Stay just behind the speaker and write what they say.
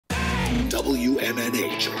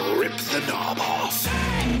WMNH, rip the knob off.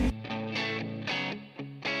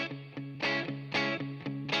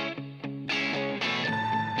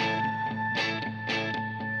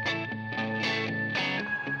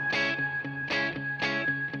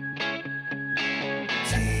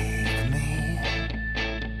 Take me,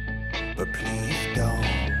 but please don't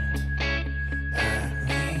hurt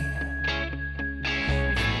me.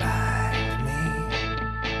 Remind me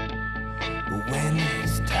when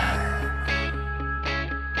it's time.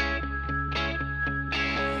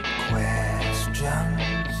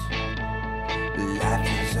 Questions, life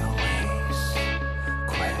is always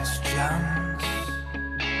questions.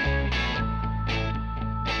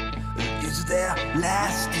 Is there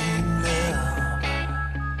lasting love?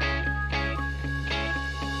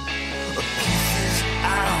 Pieces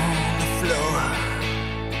on the floor.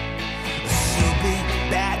 She'll be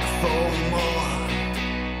back for more.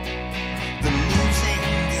 The losing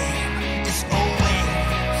game is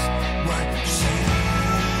always what she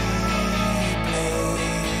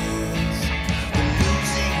plays. The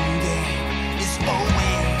losing game is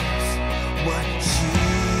always what she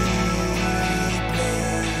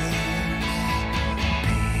plays.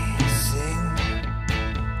 Pacing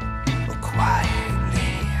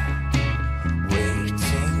quietly,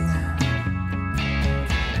 waiting.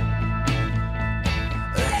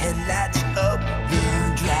 Headlights up the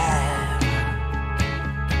drive.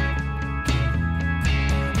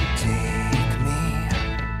 Take me,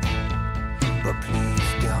 but please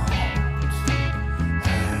don't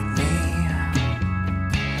hurt me.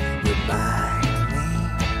 Remind me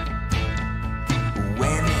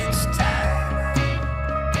when it's time.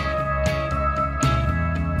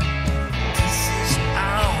 Pieces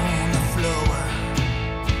on the floor.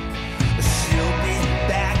 She'll be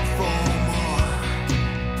back for more.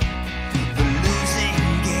 The losing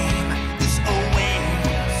game is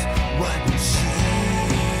always what she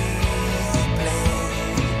played.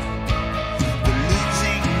 The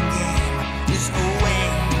losing game is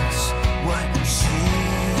always what she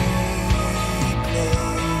plays.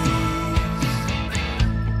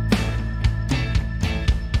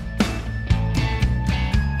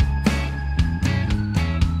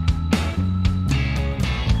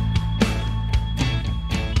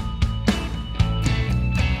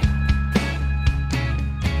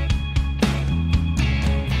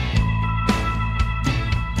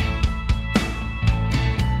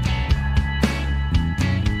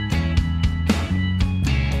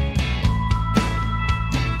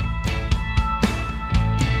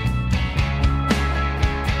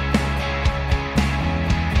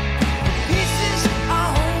 Pieces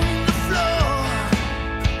on the floor.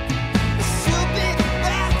 She'll be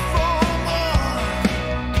back for more.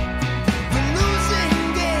 The losing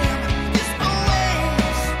game is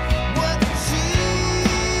always what she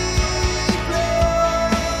plays.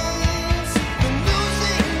 The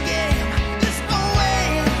losing game is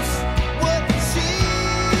always what she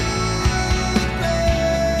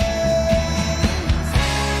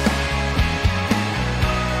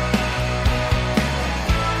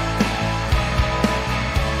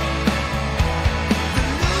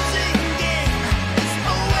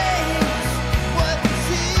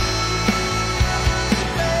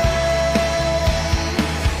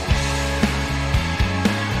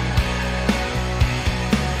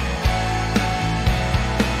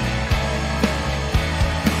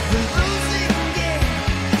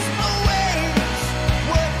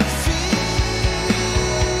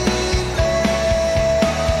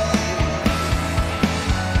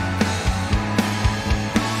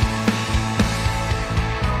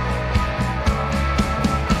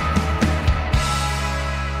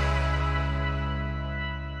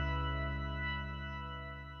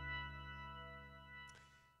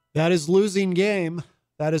That is Losing Game.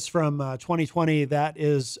 That is from 2020. That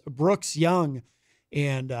is Brooks Young.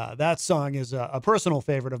 And that song is a personal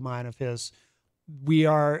favorite of mine, of his. We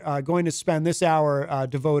are going to spend this hour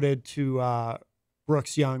devoted to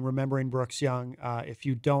Brooks Young, remembering Brooks Young. If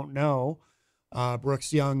you don't know,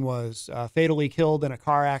 Brooks Young was fatally killed in a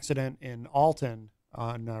car accident in Alton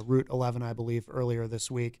on Route 11, I believe, earlier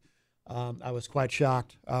this week. I was quite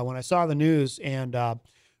shocked when I saw the news. And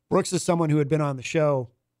Brooks is someone who had been on the show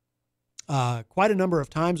quite a number of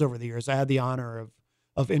times over the years. I had the honor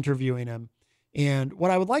of interviewing him. And what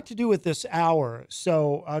I would like to do with this hour,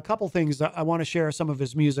 so a couple things. I want to share some of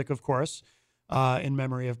his music, of course, in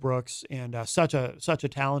memory of Brooks, and such a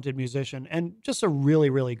talented musician, and just a really,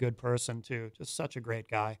 really good person too. Just such a great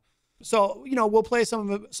guy. So, you know, we'll play some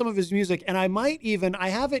of his music, and I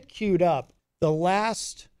have it queued up. The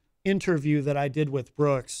last interview that I did with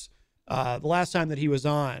Brooks, the last time that he was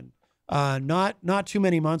on, not too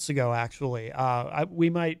many months ago, actually. We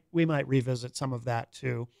might revisit some of that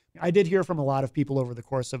too. I did hear from a lot of people over the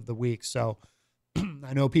course of the week, so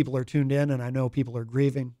I know people are tuned in, and I know people are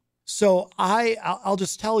grieving. So I'll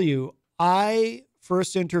just tell you, I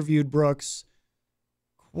first interviewed Brooks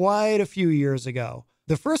quite a few years ago.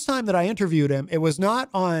 The first time that I interviewed him, it was not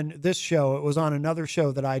on this show. It was on another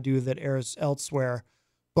show that I do that airs elsewhere.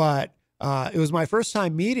 But it was my first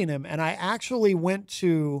time meeting him. And I actually went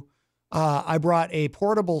to, I brought a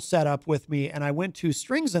portable setup with me, and I went to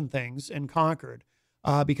Strings and Things in Concord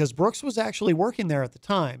because Brooks was actually working there at the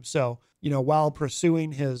time. So, while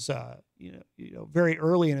pursuing his, very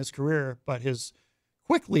early in his career, but his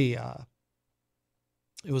quickly,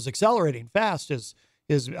 it was accelerating fast, his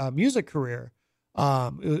music career.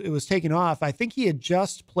 It was taking off. I think he had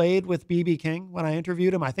just played with B.B. King when I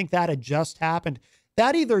interviewed him. I think that had just happened.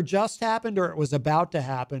 That either just happened or it was about to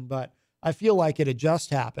happen, but I feel like it had just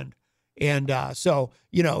happened. And so,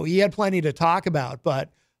 he had plenty to talk about,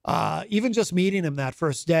 but even just meeting him that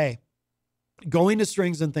first day, going to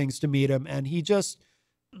Strings and Things to meet him, and he just,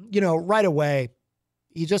 right away,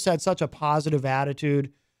 he just had such a positive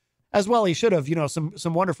attitude. As well, he should have,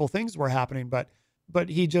 some wonderful things were happening, but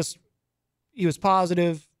he was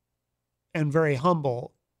positive and very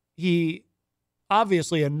humble. He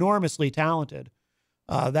obviously enormously talented.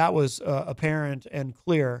 That was apparent and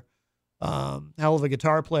clear. Hell of a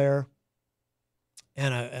guitar player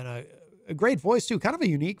and a great voice too, kind of a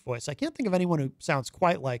unique voice. I can't think of anyone who sounds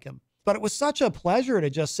quite like him, but it was such a pleasure to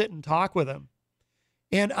just sit and talk with him.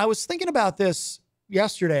 And I was thinking about this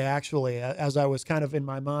yesterday, actually, as I was kind of in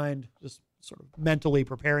my mind, just sort of mentally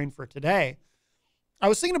preparing for today. I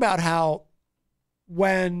was thinking about how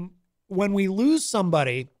when we lose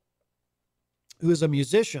somebody who is a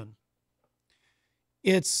musician,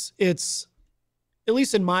 it's at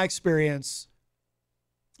least in my experience,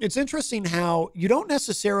 it's interesting how you don't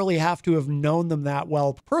necessarily have to have known them that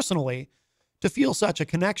well personally to feel such a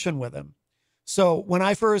connection with them. So when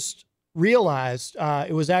I first realized,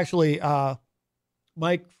 it was actually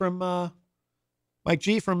Mike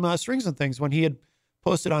G from Strings and Things, when he had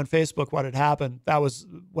posted on Facebook what had happened. That was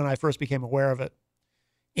when I first became aware of it.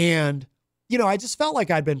 And, I just felt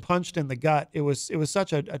like I'd been punched in the gut. It was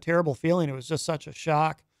such a terrible feeling. It was just such a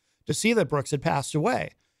shock to see that Brooks had passed away.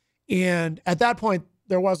 And at that point,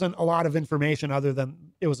 there wasn't a lot of information other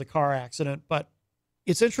than it was a car accident. But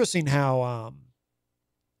it's interesting how,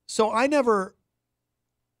 so I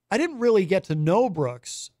didn't really get to know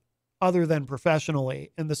Brooks other than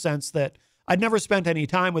professionally, in the sense that I'd never spent any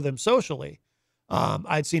time with him socially.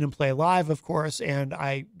 I'd seen him play live, of course, and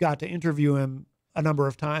I got to interview him a number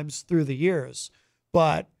of times through the years.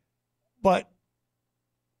 But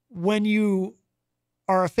when you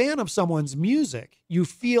are a fan of someone's music, you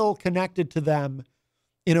feel connected to them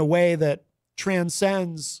in a way that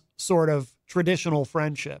transcends sort of traditional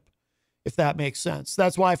friendship, if that makes sense.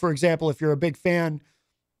 That's why, for example, if you're a big fan,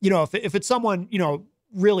 if it's someone,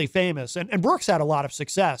 really famous, and Brooks had a lot of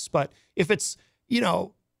success, but if it's,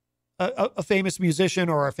 a famous musician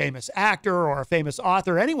or a famous actor or a famous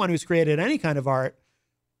author, anyone who's created any kind of art,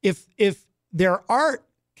 if their art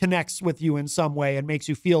connects with you in some way and makes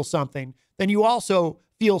you feel something, then you also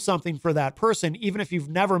feel something for that person, even if you've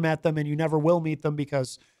never met them and you never will meet them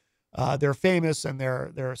because they're famous and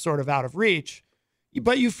they're sort of out of reach.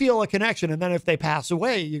 But you feel a connection. And then if they pass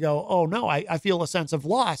away, you go, oh no, I feel a sense of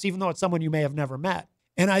loss, even though it's someone you may have never met.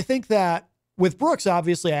 And I think that with Brooks,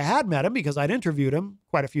 obviously I had met him because I'd interviewed him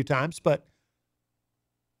quite a few times, but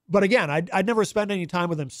again, I'd never spent any time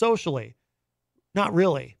with him socially, not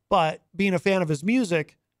really, but being a fan of his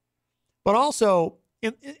music, but also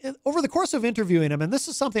over the course of interviewing him. And this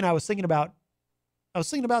is something I was thinking about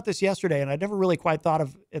this yesterday, and I'd never really quite thought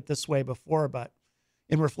of it this way before, but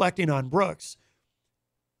in reflecting on Brooks,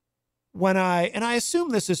 and I assume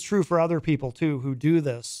this is true for other people too, who do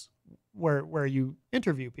this, where you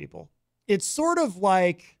interview people. It's sort of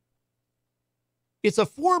like, it's a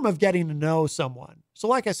form of getting to know someone. So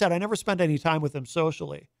like I said, I never spent any time with them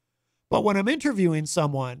socially, but when I'm interviewing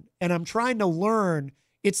someone and I'm trying to learn,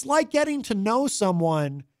 it's like getting to know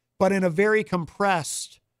someone, but in a very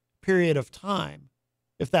compressed period of time,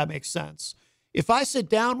 if that makes sense. If I sit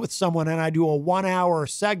down with someone and I do a 1-hour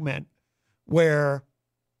segment where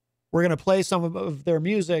we're going to play some of their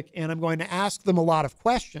music and I'm going to ask them a lot of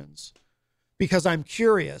questions because I'm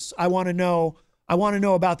curious. I want to know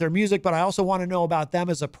about their music, but I also want to know about them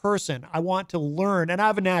as a person. I want to learn, and I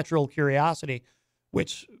have a natural curiosity,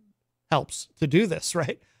 which helps to do this,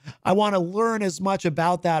 right? I want to learn as much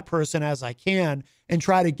about that person as I can and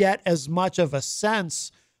try to get as much of a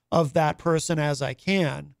sense of that person as I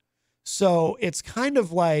can. So it's kind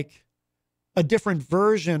of like a different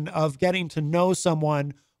version of getting to know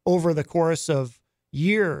someone over the course of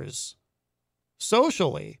years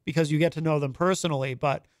socially, because you get to know them personally.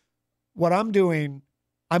 But what I'm doing,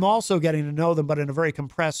 I'm also getting to know them, but in a very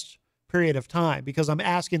compressed period of time, because I'm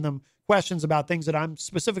asking them questions about things that I'm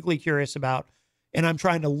specifically curious about. And I'm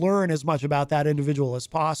trying to learn as much about that individual as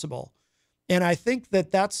possible. And I think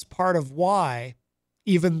that that's part of why,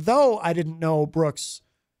 even though I didn't know Brooks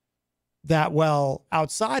that well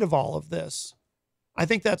outside of all of this, I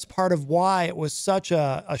think that's part of why it was such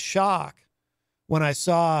a shock when I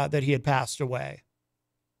saw that he had passed away.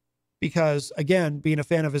 Because again, being a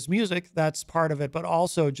fan of his music, that's part of it, but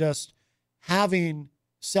also just having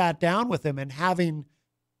sat down with him and having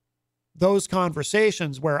those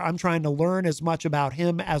conversations where I'm trying to learn as much about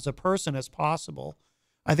him as a person as possible.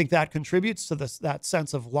 I think that contributes to that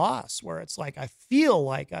sense of loss, where it's like I feel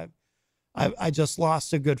like I just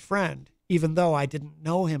lost a good friend, even though I didn't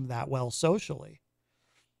know him that well socially.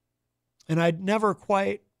 And I'd never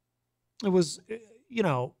quite, it was, you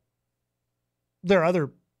know, there are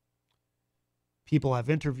other people I've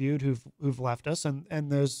interviewed who've left us, and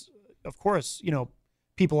there's, of course, you know,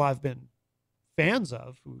 people I've been fans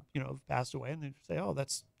of who, you know, have passed away, and they say, oh,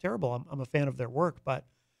 that's terrible. I'm a fan of their work. But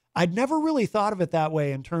I'd never really thought of it that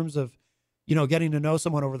way in terms of, you know, getting to know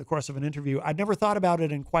someone over the course of an interview. I'd never thought about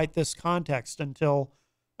it in quite this context until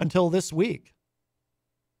this week,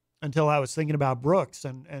 until I was thinking about Brooks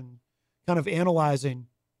and kind of analyzing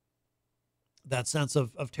that sense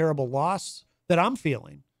of terrible loss that I'm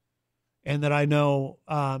feeling, and that I know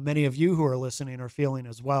many of you who are listening are feeling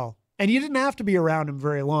as well. And you didn't have to be around him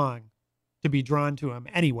very long to be drawn to him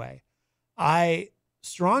anyway. I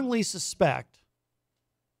strongly suspect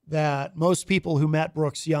that most people who met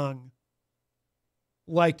Brooks young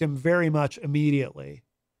liked him very much immediately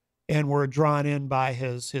and were drawn in by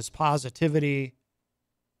his positivity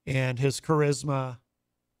and his charisma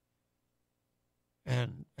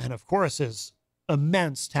and of course his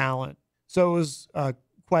immense talent. So it was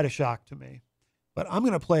quite a shock to me. But I'm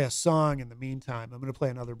going to play a song in the meantime. I'm going to play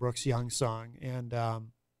another Brooks Young song, and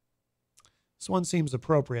this one seems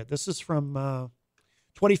appropriate. This is from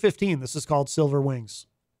 2015. This is called Silver Wings.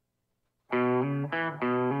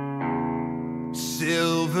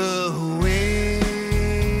 Silver wings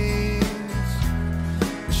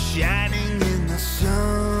shining in the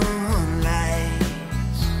sunlight,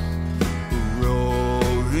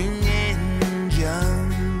 roaring engines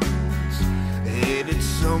headed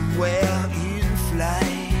somewhere in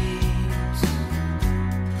flight.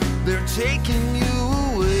 They're taking you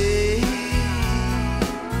away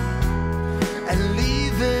and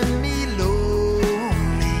leaving me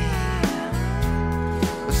lonely.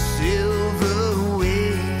 A silver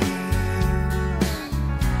wings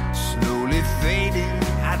slowly fading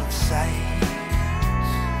out of sight.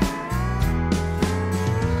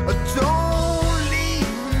 Don't leave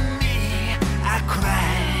me, I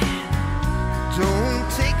cried. Don't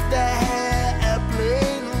take that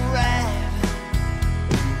airplane ride.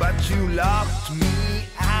 But you locked me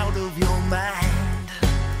out of your mind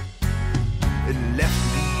and left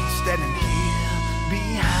me standing here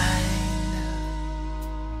behind.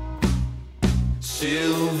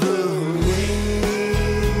 Silver wings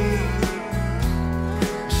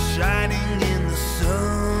shining in the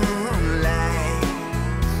sunlight,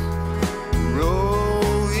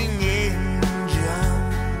 rolling engines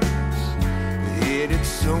headed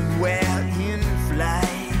somewhere in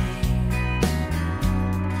flight.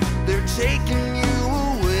 They're taking you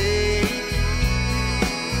away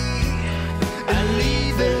and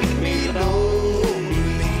leaving me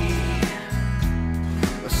lonely.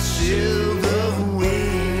 A silver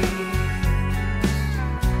wings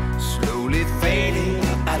slowly fading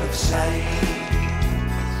out of sight.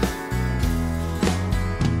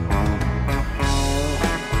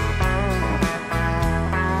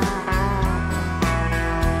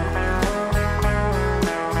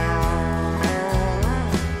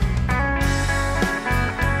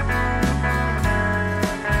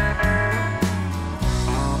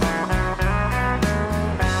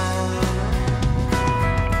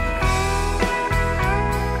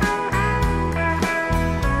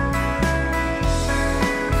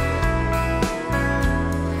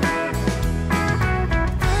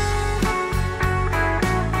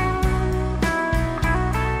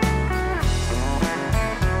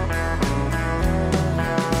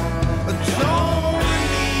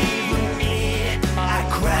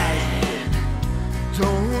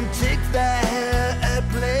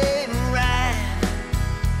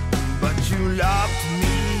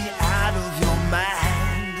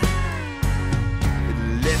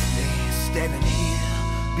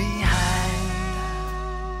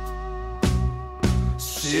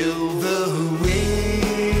 silver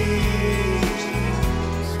wings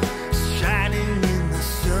shining in the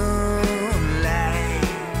sunlight,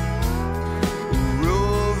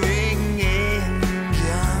 roaring engines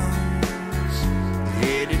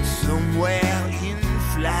headed somewhere in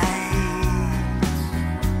flight.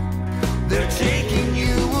 They're taking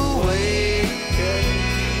you away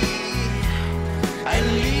and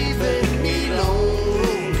leaving me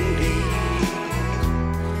lonely.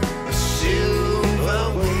 A silver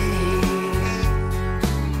wings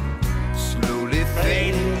slowly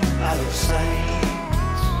fading out of sight.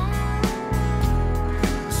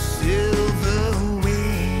 Silver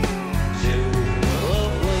wings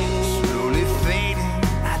slowly fading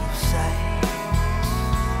out of sight.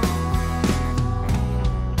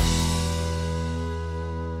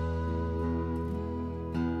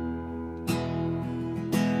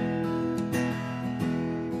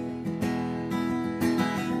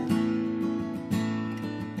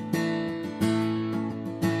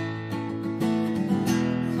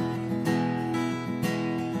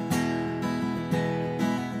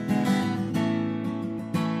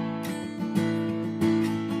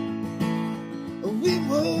 We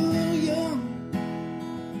were young,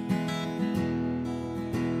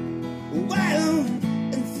 wild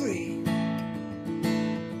and free.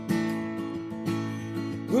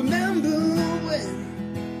 Remember when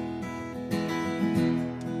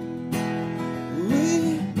we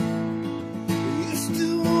used to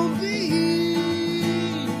be?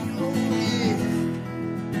 Oh yeah.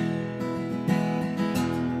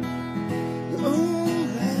 Oh,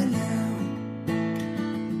 right now.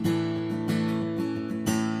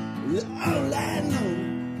 All I know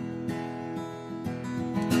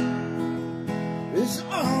is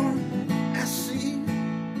all I see.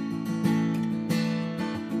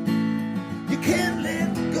 You can't let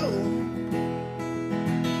go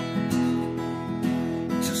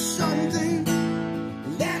to something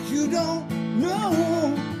that you don't know.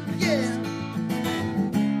 Yeah,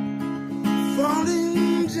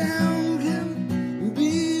 falling down can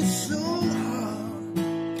be so hard.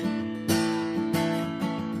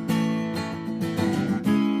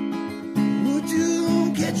 Would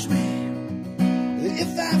you catch me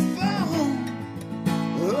if I fall?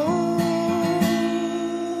 Oh,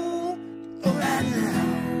 right now.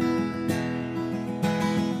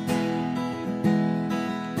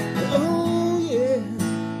 Oh, yeah.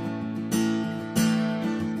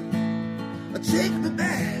 Take me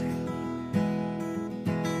back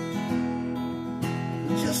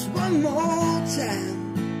just one more time.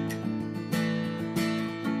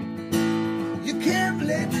 You can't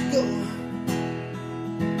let go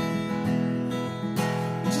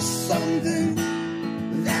to something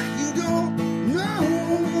that you don't know.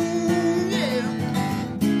 Yeah,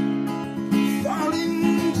 falling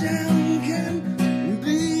down can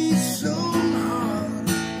be so hard.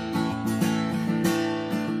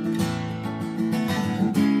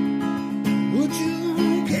 Would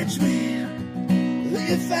you catch me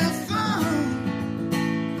if I fall?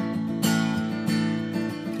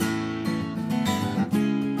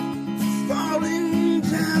 Falling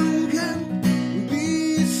down can be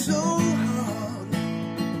so hard.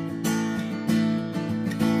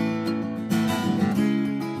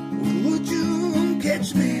 Would you catch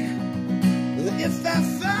me if I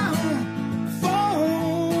fall? Fall.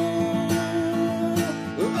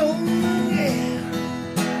 Oh yeah.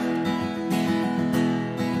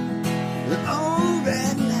 All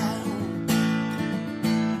right now.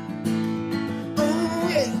 Oh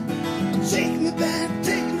yeah. Take me back,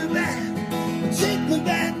 take me back, take me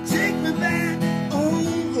back, take me back.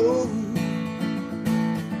 Oh, oh.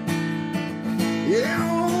 Yeah,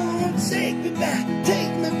 oh, take me back,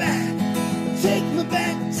 take me back, take me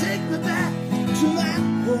back, take me back to my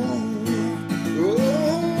home. Oh,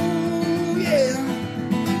 yeah.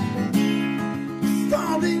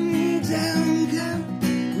 Falling down can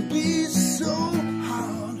be so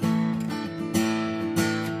hard.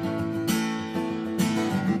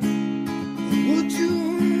 Would you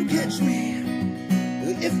catch me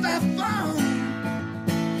if I fall?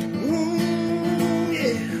 Oh,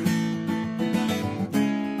 yeah.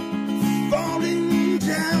 Falling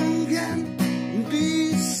down can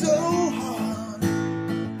be so hard.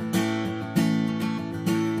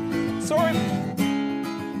 Sorry.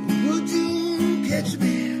 Would you catch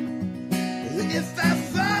me if I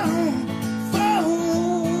fall? Fall.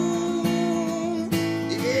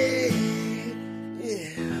 Yeah,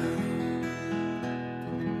 yeah.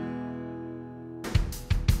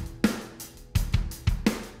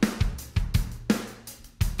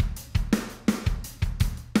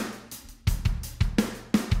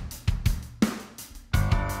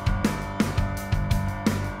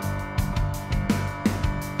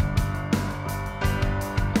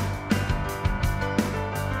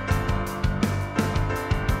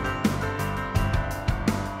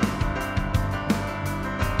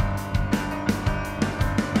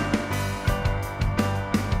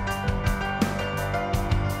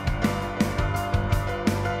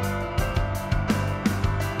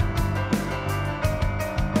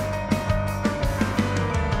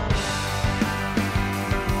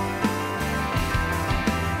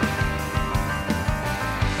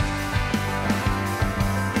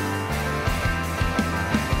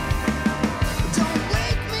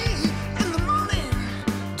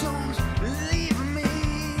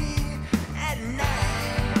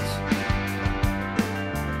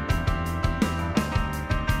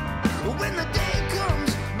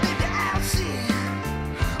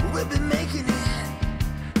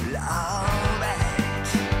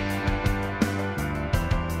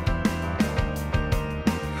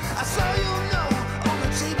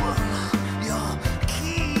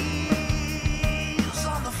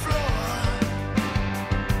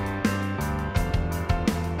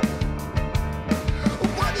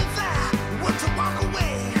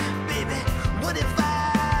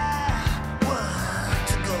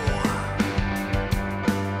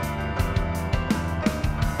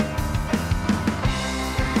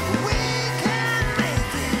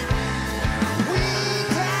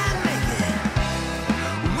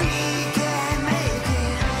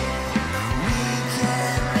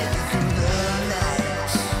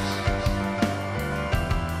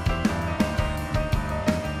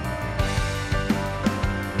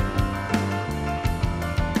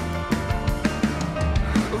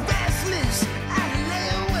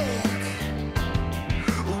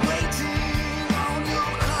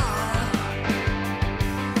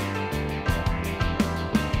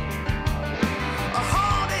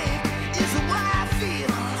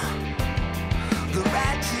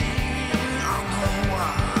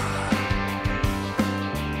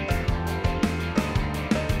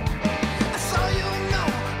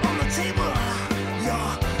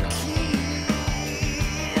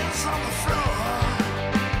 ashes on the floor.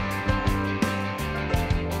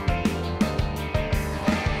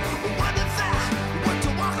 What if I were to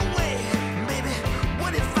walk away? Maybe,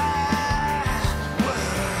 what if I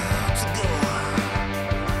were to go?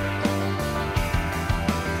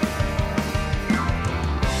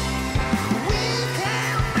 We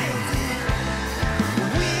can make it.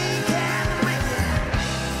 We can make it.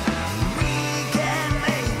 We can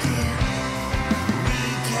make it. We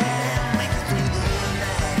can make it through the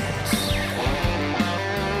night.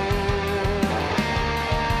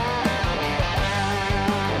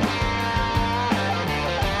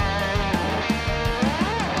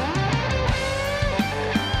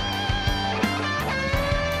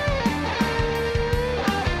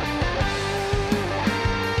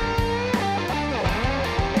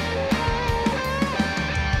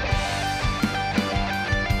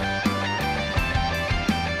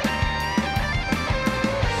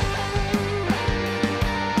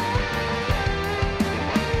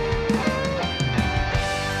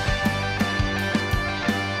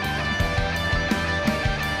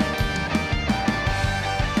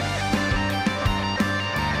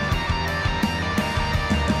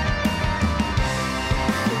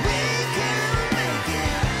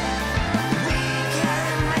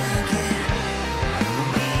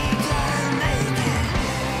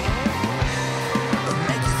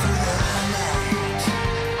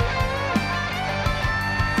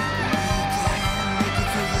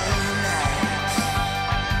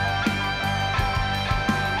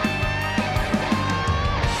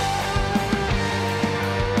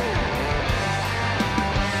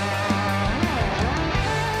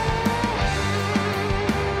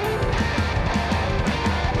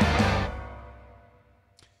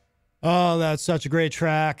 Oh, that's such a great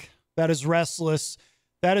track. That is Restless.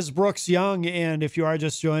 That is Brooks Young. And if you are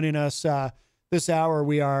just joining us this hour,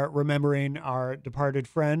 we are remembering our departed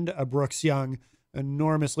friend, Brooks Young,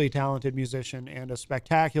 enormously talented musician and a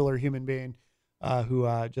spectacular human being who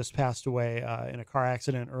just passed away in a car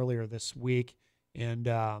accident earlier this week. And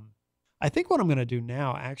I think what I'm going to do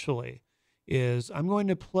now, actually, is I'm going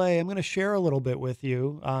to share a little bit with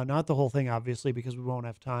you. Not the whole thing, obviously, because we won't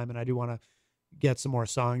have time. And I do want to get some more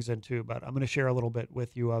songs into, but I'm going to share a little bit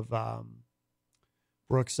with you of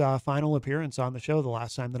Brooks' final appearance on the show the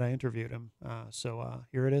last time that I interviewed him. So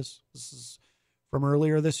here it is. This is from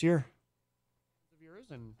earlier this year.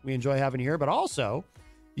 And we enjoy having you here, but also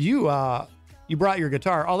you brought your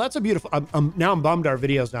guitar. Oh, that's a beautiful, now I'm bummed our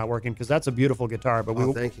video's not working because that's a beautiful guitar, but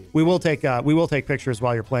thank you. we will take pictures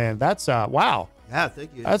while you're playing. That's wow. Yeah,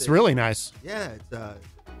 thank you. That's really nice. Yeah,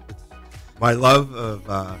 it's my love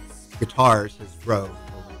of guitars has grown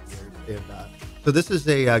over the years. And so this is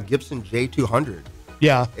a Gibson J200.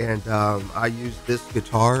 Yeah. And I used this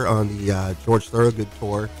guitar on the George Thorogood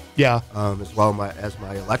tour. Yeah. As well as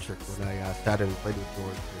my electric when I sat in and played with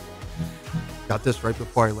George. And, got this right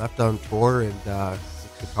before I left on tour, and this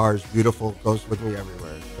guitar is beautiful. Goes with me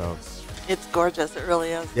everywhere. So it's gorgeous. It really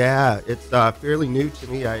is. Yeah, it's fairly new to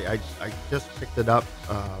me. I just picked it up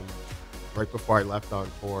right before I left on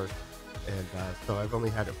tour. And so I've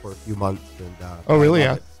only had it for a few months. And oh, really?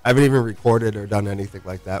 Yeah. I haven't even recorded or done anything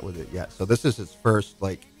like that with it yet. So this is its first,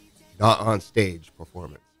 not on stage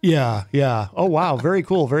performance. Yeah, yeah. Oh, wow. Very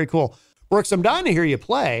cool. Very cool. Brooks, I'm dying to hear you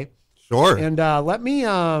play. Sure. And let me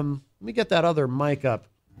get that other mic up.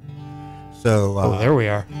 So there we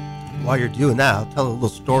are. While you're doing that, I'll tell a little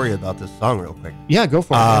story about this song real quick. Yeah, go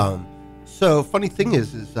for it. So funny thing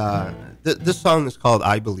is this song is called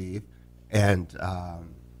I Believe. And,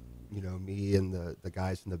 me and the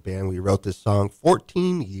guys in the band, we wrote this song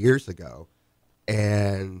 14 years ago.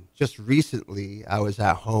 And just recently, I was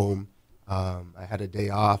at home. I had a day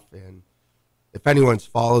off. And if anyone's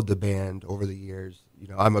followed the band over the years,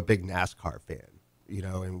 I'm a big NASCAR fan,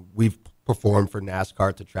 and we've performed for NASCAR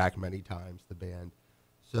at the track many times, the band.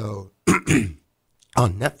 So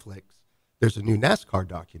on Netflix, there's a new NASCAR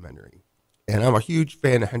documentary. And I'm a huge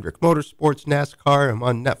fan of Hendrick Motorsports NASCAR. I'm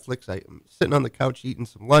on Netflix. I'm sitting on the couch eating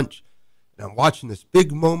some lunch. And I'm watching this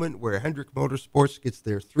big moment where Hendrick Motorsports gets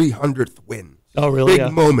their 300th win. Oh, really?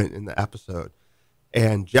 Big moment in the episode.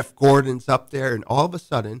 And Jeff Gordon's up there. And all of a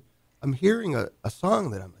sudden, I'm hearing a song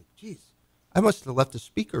that I'm like, geez, I must have left the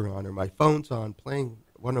speaker on or my phone's on playing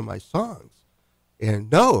one of my songs. And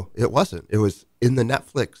no, it wasn't. It was in the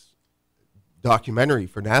Netflix documentary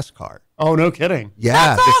for NASCAR. Oh, no kidding.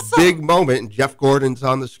 Yeah, That's this awesome. big moment, and Jeff Gordon's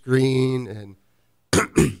on the screen, and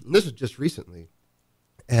this is just recently.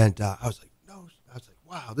 And I was like,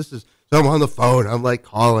 wow, this is, so I'm on the phone, I'm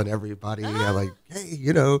calling everybody, I'm like, hey,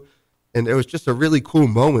 and it was just a really cool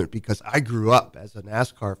moment because I grew up as a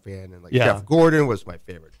NASCAR fan, and Jeff Gordon was my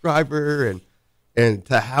favorite driver, and And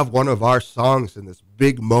to have one of our songs in this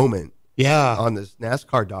big moment Yeah. on this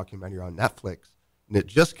NASCAR documentary on Netflix, and it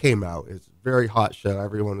just came out. It's a very hot show.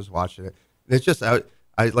 Everyone was watching it. And it's just, I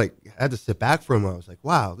like had to sit back for a moment. I was like,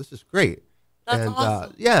 wow, this is great. That's and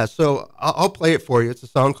awesome. yeah, so I'll play it for you. It's a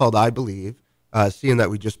song called I Believe. Seeing that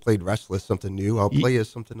we just played Restless, something new, I'll play you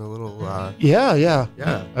something a little, Yeah. yeah.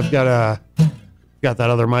 I've got that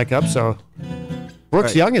other mic up. So Brooks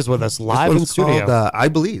Right. Young is with us This live in one's studio. called, I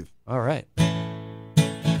Believe. All right.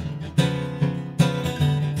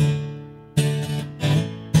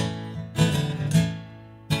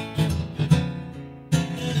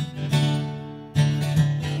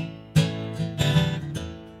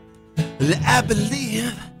 I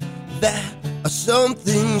believe that some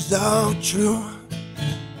things are true.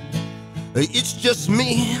 It's just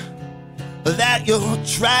me that you're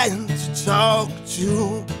trying to talk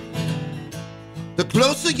to. The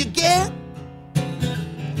closer you get,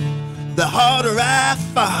 the harder I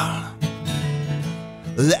fall.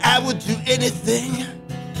 I would do anything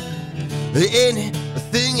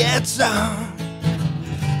at all.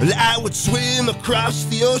 I would swim across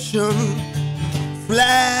the ocean,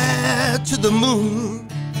 fly to the moon.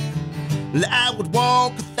 I would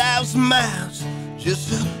walk 1,000 miles just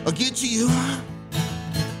to get to you.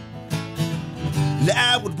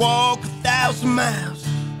 I would walk 1,000 miles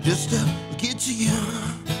just to get to you.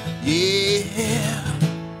 Yeah.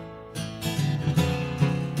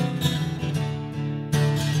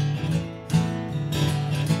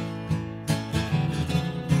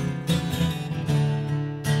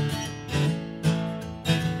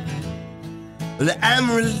 I'm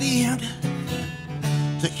relieved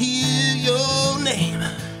to hear your name.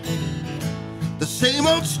 The same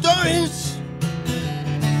old stories,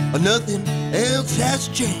 nothing else has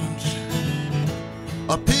changed.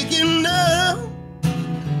 Picking up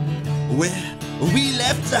where we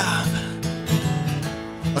left off.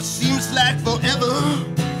 Seems like forever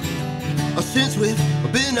since we've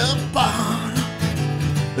been apart.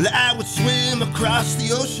 I would swim across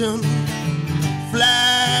the ocean,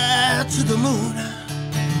 fly to the moon.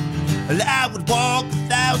 I would walk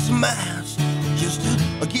 1,000 miles just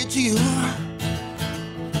to get to you.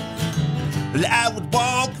 I would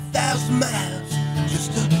walk 1,000 miles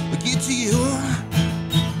just to get to you.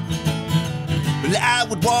 I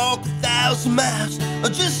would walk 1,000 miles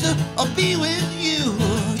just to be with you.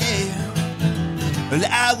 Yeah.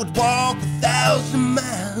 I would walk 1,000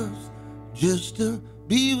 miles just to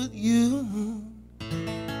be with you.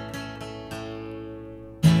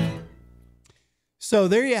 So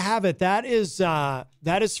there you have it. That is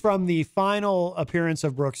from the final appearance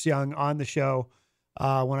of Brooks Young on the show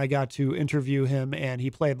when I got to interview him and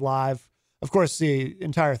he played live. Of course, the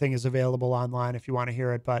entire thing is available online if you want to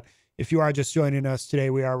hear it. But if you are just joining us today,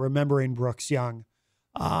 we are remembering Brooks Young.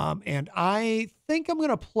 And I think I'm going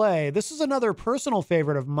to play. This is another personal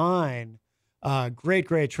favorite of mine. Great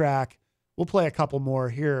track. We'll play a couple more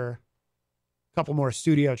here, a couple more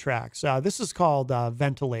studio tracks. This is called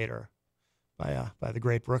Ventilator by the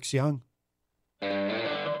great Brooks Young.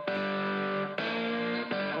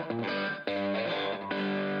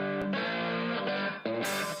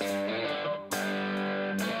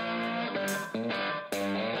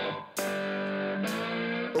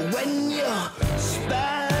 When your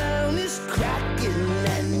spine is cracking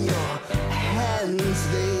and your hands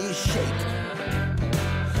they shake,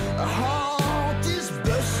 a heart is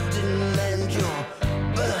bursting and your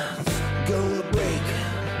earth's gonna break.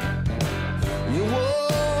 Your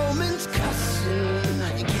woman's cussing,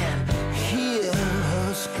 you can't hear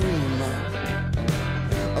her scream.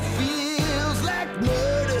 Feels like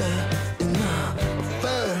murder in the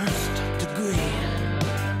first degree.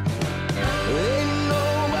 Ain't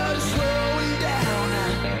nobody slowing down.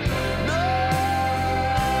 No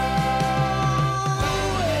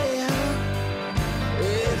way.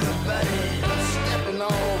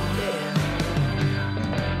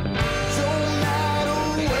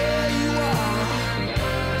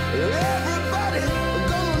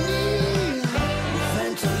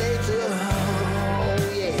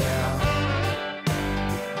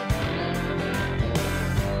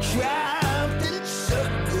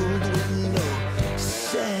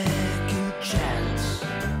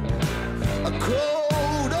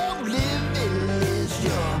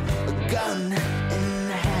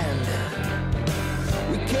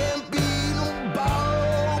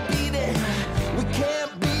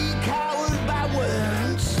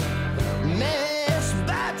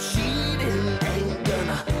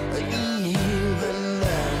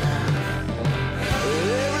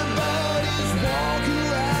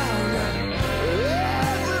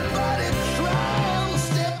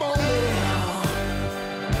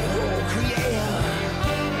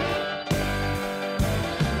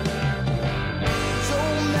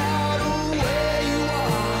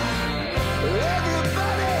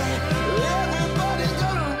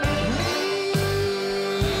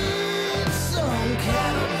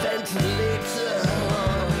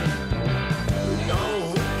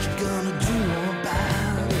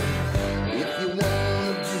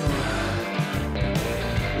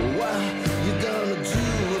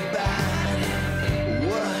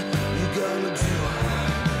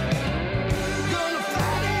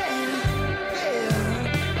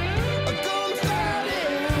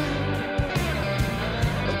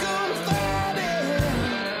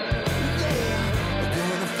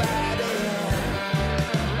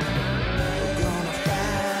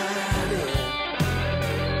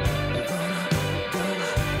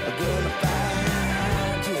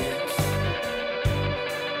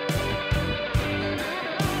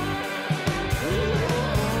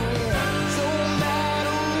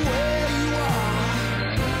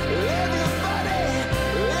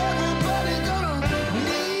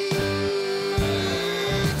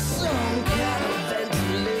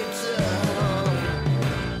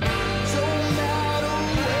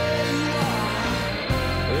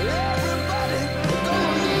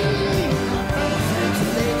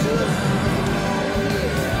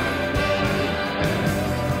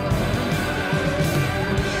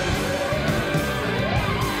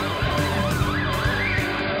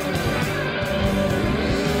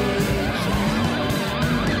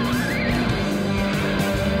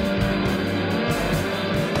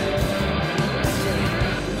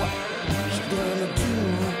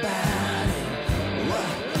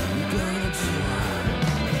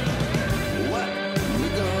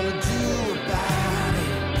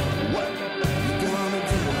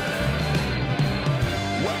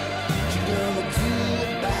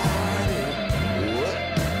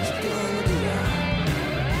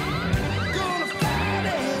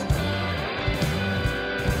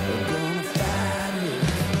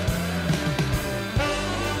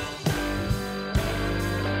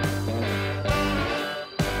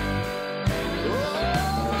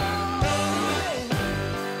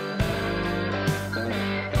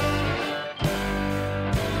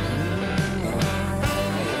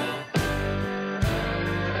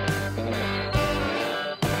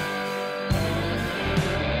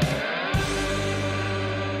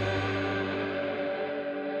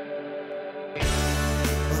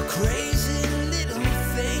 Crazy little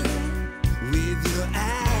thing with your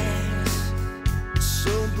eyes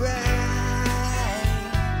so bright.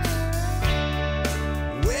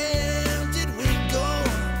 Where did we go?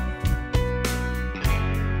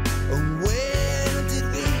 Or where did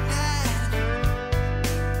we hide?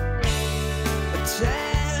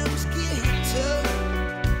 Times get tough,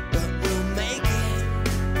 but we'll make it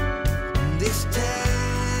this time.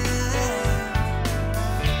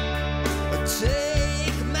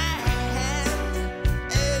 Take my hand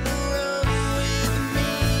and run with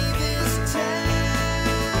me this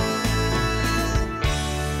time.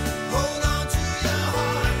 Hold on to your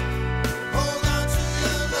heart, hold on to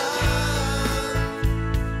your love.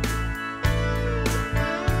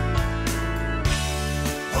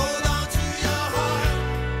 Hold on to your heart,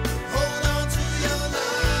 hold on to your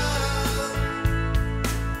love.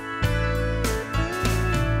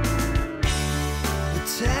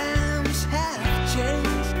 The times have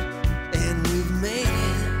changed and we've made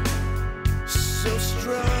it so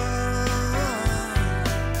strong.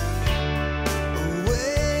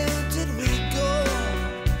 Where did we go?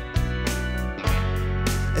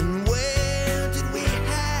 And where did we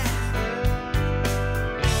hide?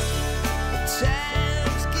 The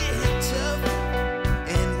times get tough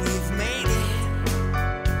and we've made it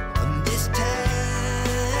this time.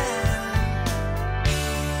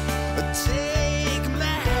 But take my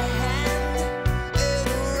hand and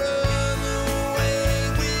run away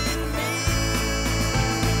with me.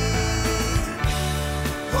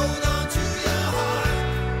 Hold on to your heart,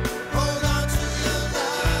 hold on to your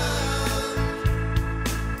love.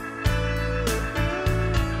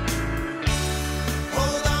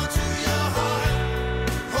 Hold on to your heart,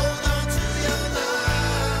 hold on to your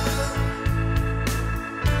love.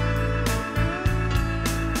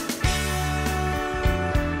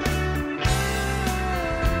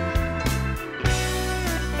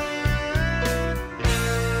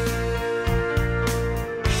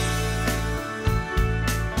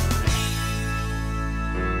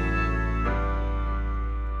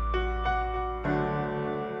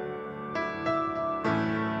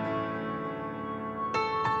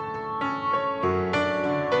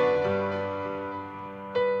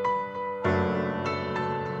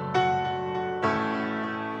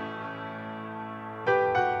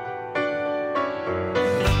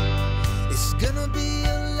 It's gonna be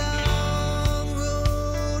a long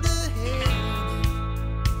road ahead.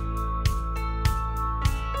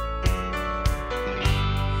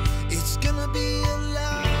 It's gonna be a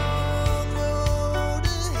long road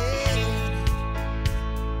ahead.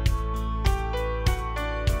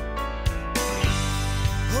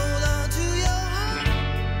 Hold on to your heart,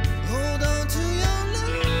 hold on to your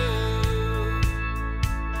love.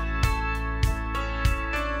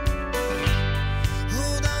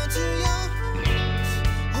 Hold on to your heart,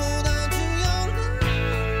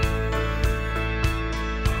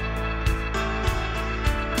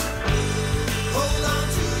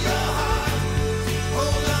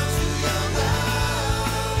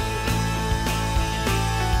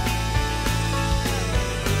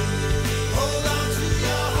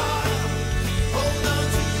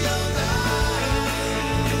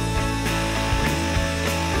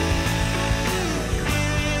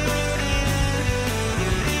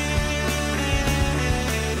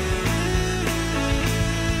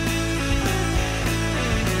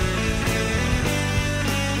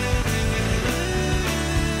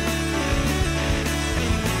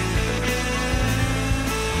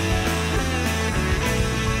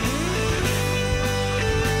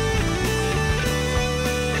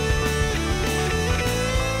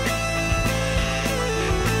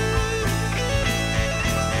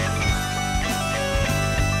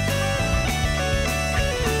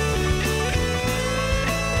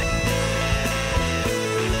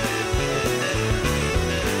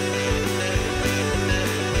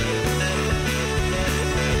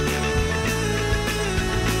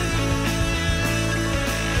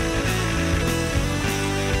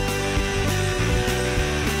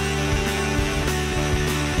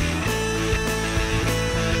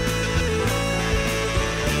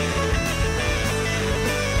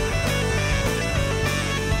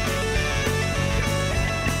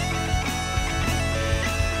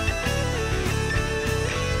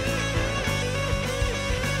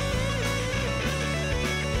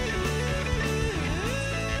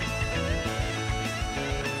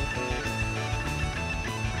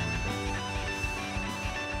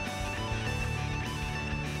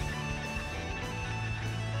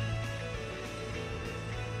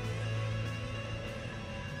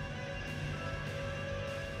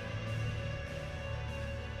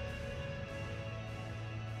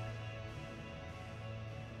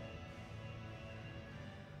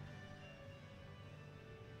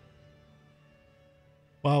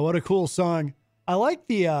 Wow, what a cool song. I like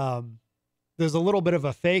the there's a little bit of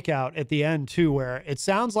a fake out at the end too, where it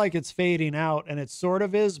sounds like it's fading out, and it sort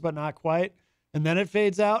of is, but not quite. And then it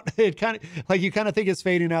fades out. It kind of like you kind of think it's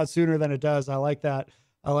fading out sooner than it does. I like that.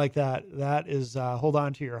 I like that. That is Hold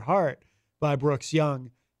On to Your Heart by Brooks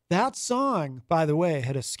Young. That song, by the way,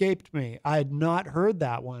 had escaped me. I had not heard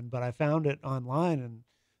that one, but I found it online and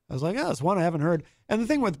I was like, oh, it's one I haven't heard. And the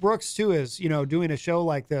thing with Brooks too is, you know, doing a show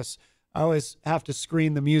like this, I always have to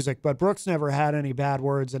screen the music, but Brooks never had any bad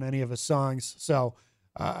words in any of his songs. So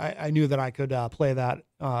I knew that I could play that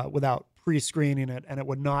without pre-screening it, and it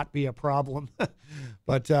would not be a problem.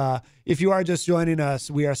 But if you are just joining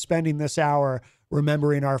us, we are spending this hour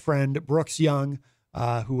remembering our friend Brooks Young,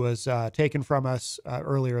 who was taken from us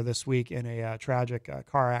earlier this week in a tragic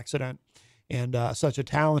car accident, and such a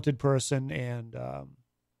talented person, and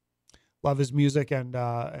love his music and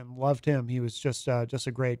loved him. He was just a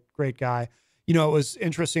great guy. You know, it was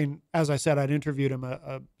interesting. As I said, I'd interviewed him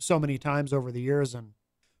so many times over the years,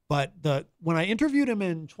 but when I interviewed him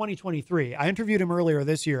in 2023, I interviewed him earlier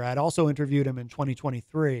this year. I'd also interviewed him in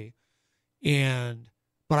 2023,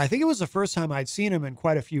 but I think it was the first time I'd seen him in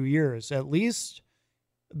quite a few years. At least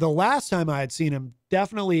the last time I had seen him,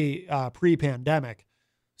 definitely pre-pandemic.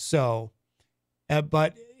 So,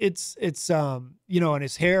 but it's you know, and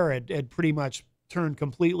his hair had pretty much turned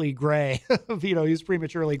completely gray. You know, he was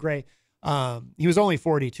prematurely gray. He was only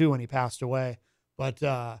 42 when he passed away, but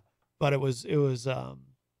it was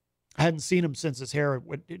I hadn't seen him since his hair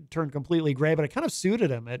it turned completely gray, but it kind of suited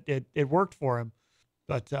him. It worked for him.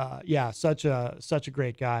 But yeah, such a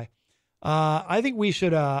great guy. I think we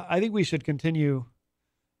should continue.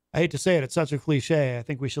 I hate to say it, it's such a cliche. I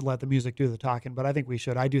think we should let the music do the talking, but I think we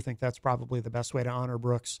should. I do think that's probably the best way to honor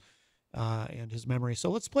Brooks and his memory. So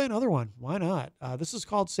let's play another one. Why not? This is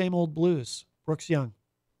called Same Old Blues, Brooks Young.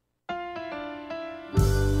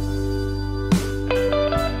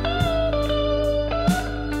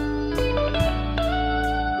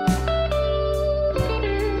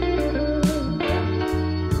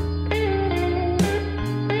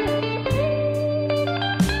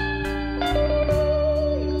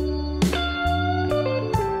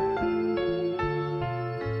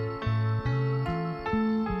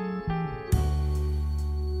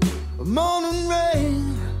 Morning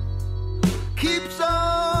rain keeps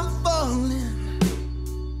on falling.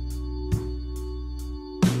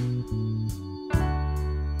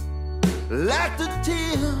 Like the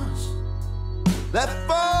tears that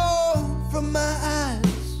fall from my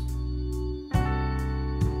eyes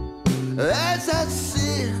as I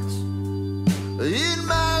sit in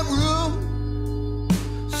my room,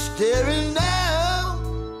 staring out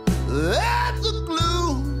at the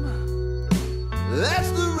gloom.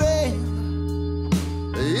 That's the rain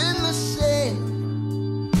in the same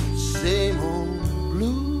old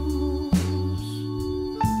blues.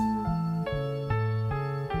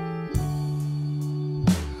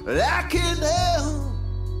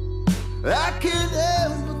 I can't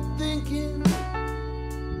help but thinking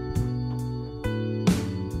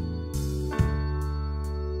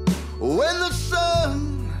when the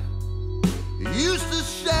sun used to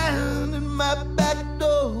shine in my back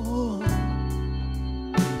door.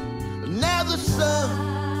 Now the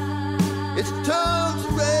sun, it's turned to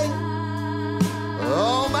rain.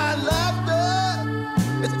 All my laughter,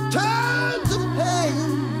 it's turned to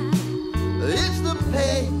pain. It's the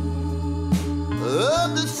pain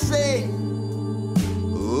of the same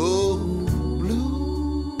old blues.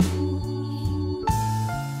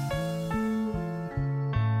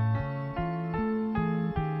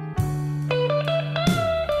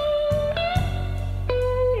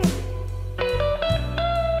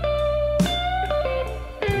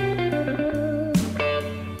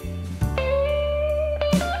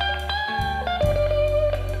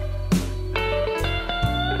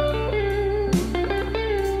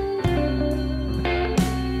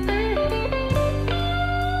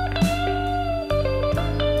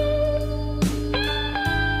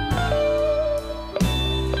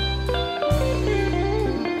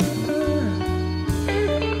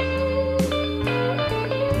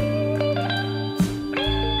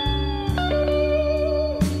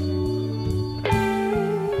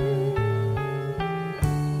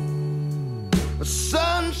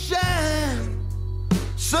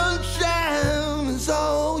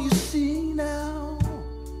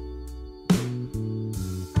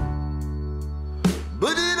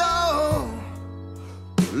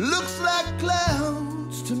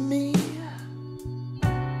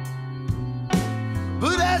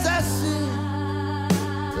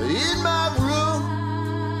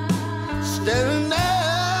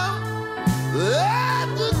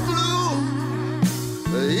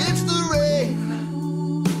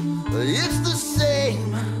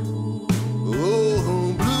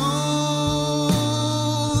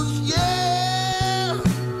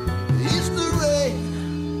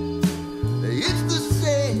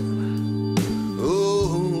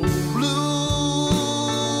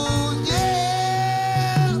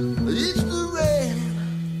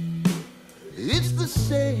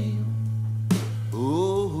 same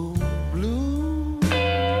old blues.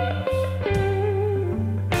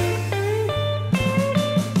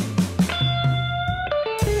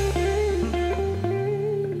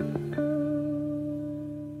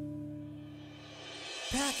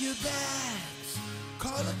 Pack your bags,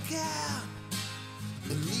 call a cab,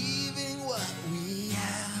 and leaving what we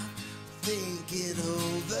have. Think it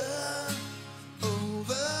over,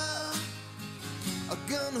 over. Are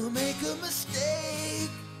gonna make a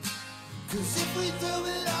mistake, 'cause if we throw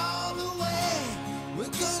it all away,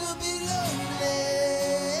 we're gonna be lonely,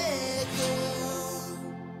 girl.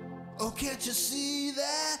 Oh, can't you see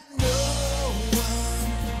that? No one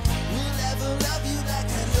will ever love you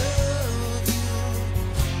like I love you.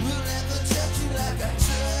 Will ever touch you like I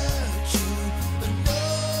touch you. But no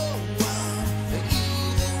one,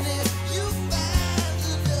 even if you find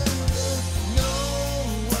another, no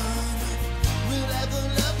one will ever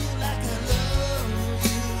love you like I love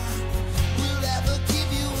you. Will ever give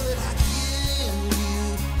you what I give you.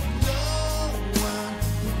 No one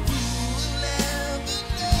will ever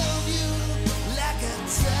love you like I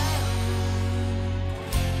do.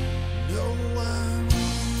 No one.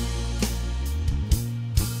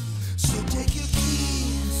 So take your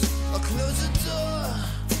keys or close the door.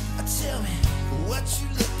 Tell me what you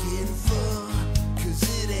looking for, 'cause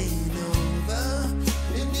it ain't over.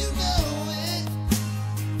 And you know it.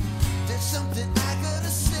 There's something I gotta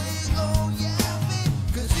say, oh yeah, babe.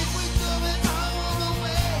 'Cause if we throw it all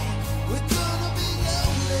away, we're gonna be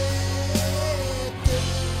lonely,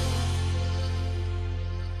 girl.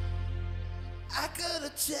 I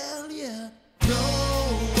gotta tell you, no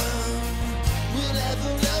one will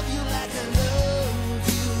ever love you like I love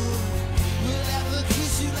you. Will ever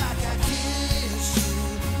kiss you like I kiss you.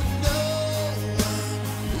 No one,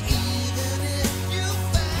 even if you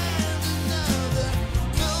find another.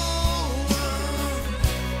 No one,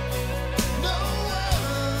 no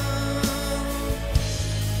one,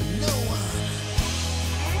 no one.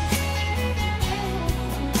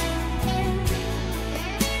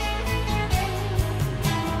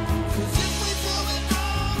 'Cause if we throw it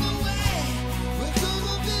all away, we're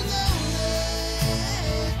gonna be lonely,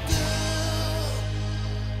 girl.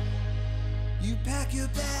 You pack your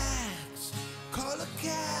bags, call a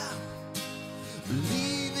cab,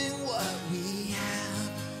 believing what we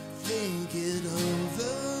have, think it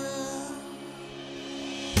over.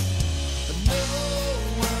 No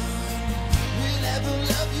one will ever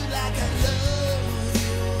love you like I love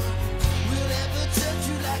you. Will ever touch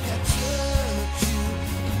you like I touch you.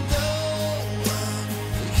 No one,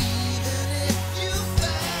 even if you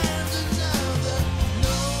find another.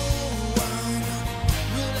 No one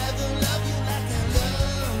will ever love you like I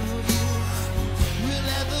love you. Will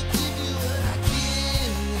ever give you what I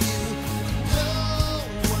give you. No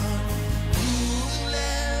one will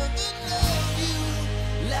ever love you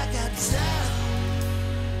like I do.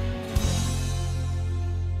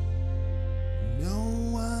 No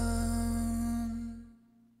one.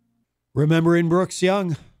 Remembering Brooks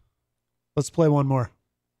Young. Let's play one more.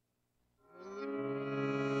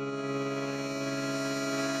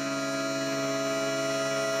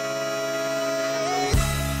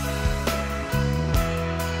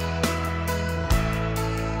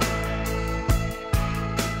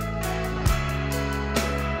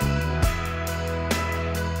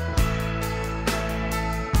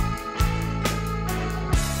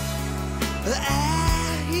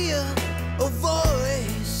 I hear a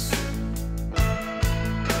voice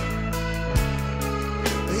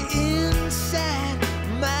inside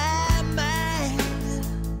my mind,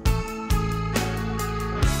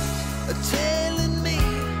 telling me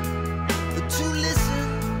to listen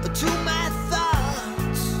to my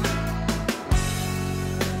thoughts.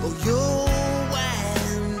 Oh, you'll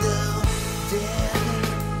wind up dead.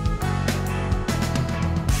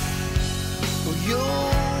 Oh,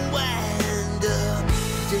 you'll wind up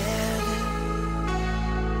dead.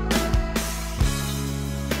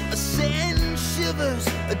 I send shivers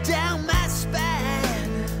down my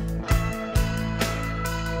spine,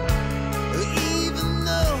 even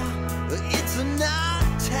though it's not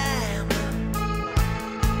time.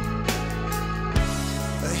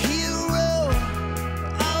 A hero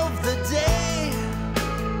of the day,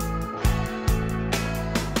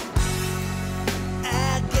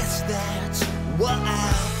 I guess that's what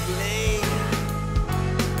I'll play.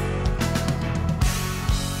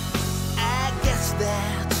 I guess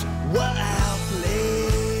that's what I'll play.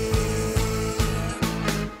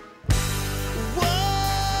 Whoa,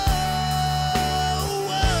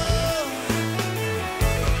 whoa.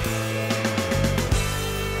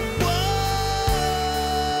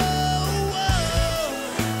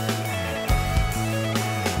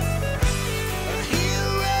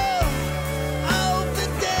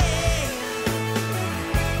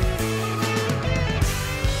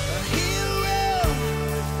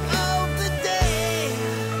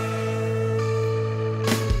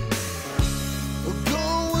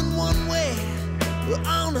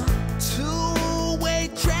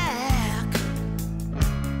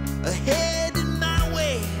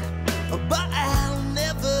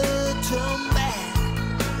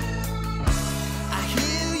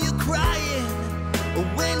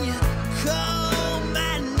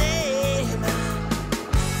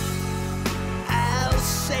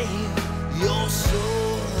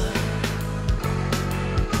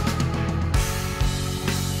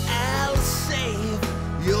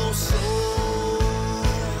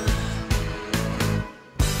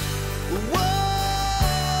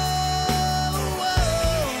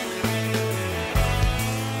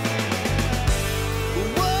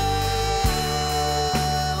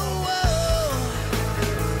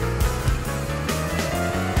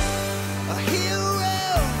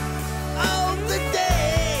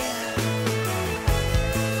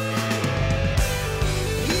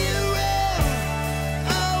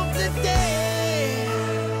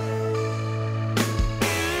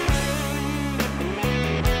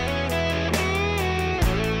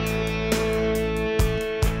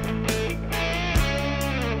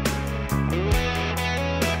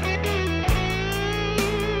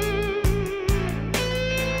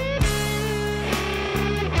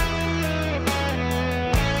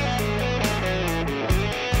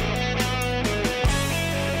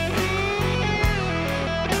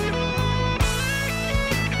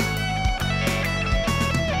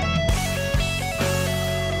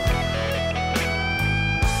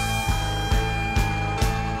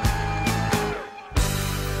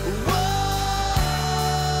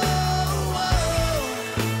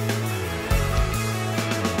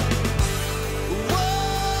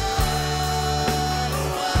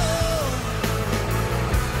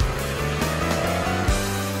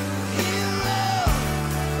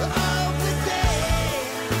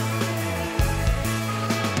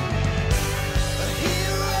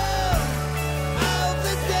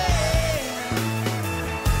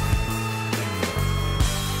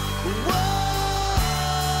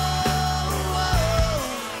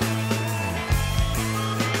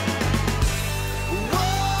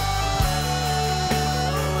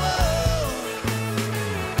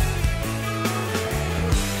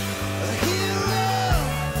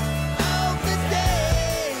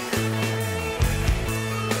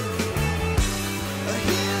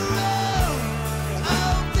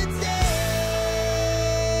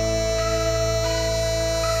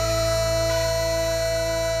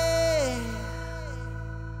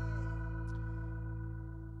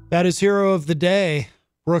 That is Hero of the Day,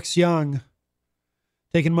 Brooks Young,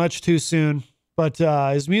 taken much too soon. But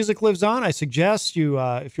his music lives on. I suggest you,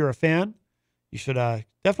 if you're a fan, you should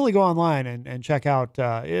definitely go online and check out.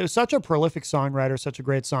 It was such a prolific songwriter, such a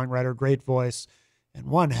great songwriter, great voice, and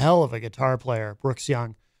one hell of a guitar player, Brooks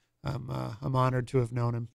Young. I'm honored to have known him.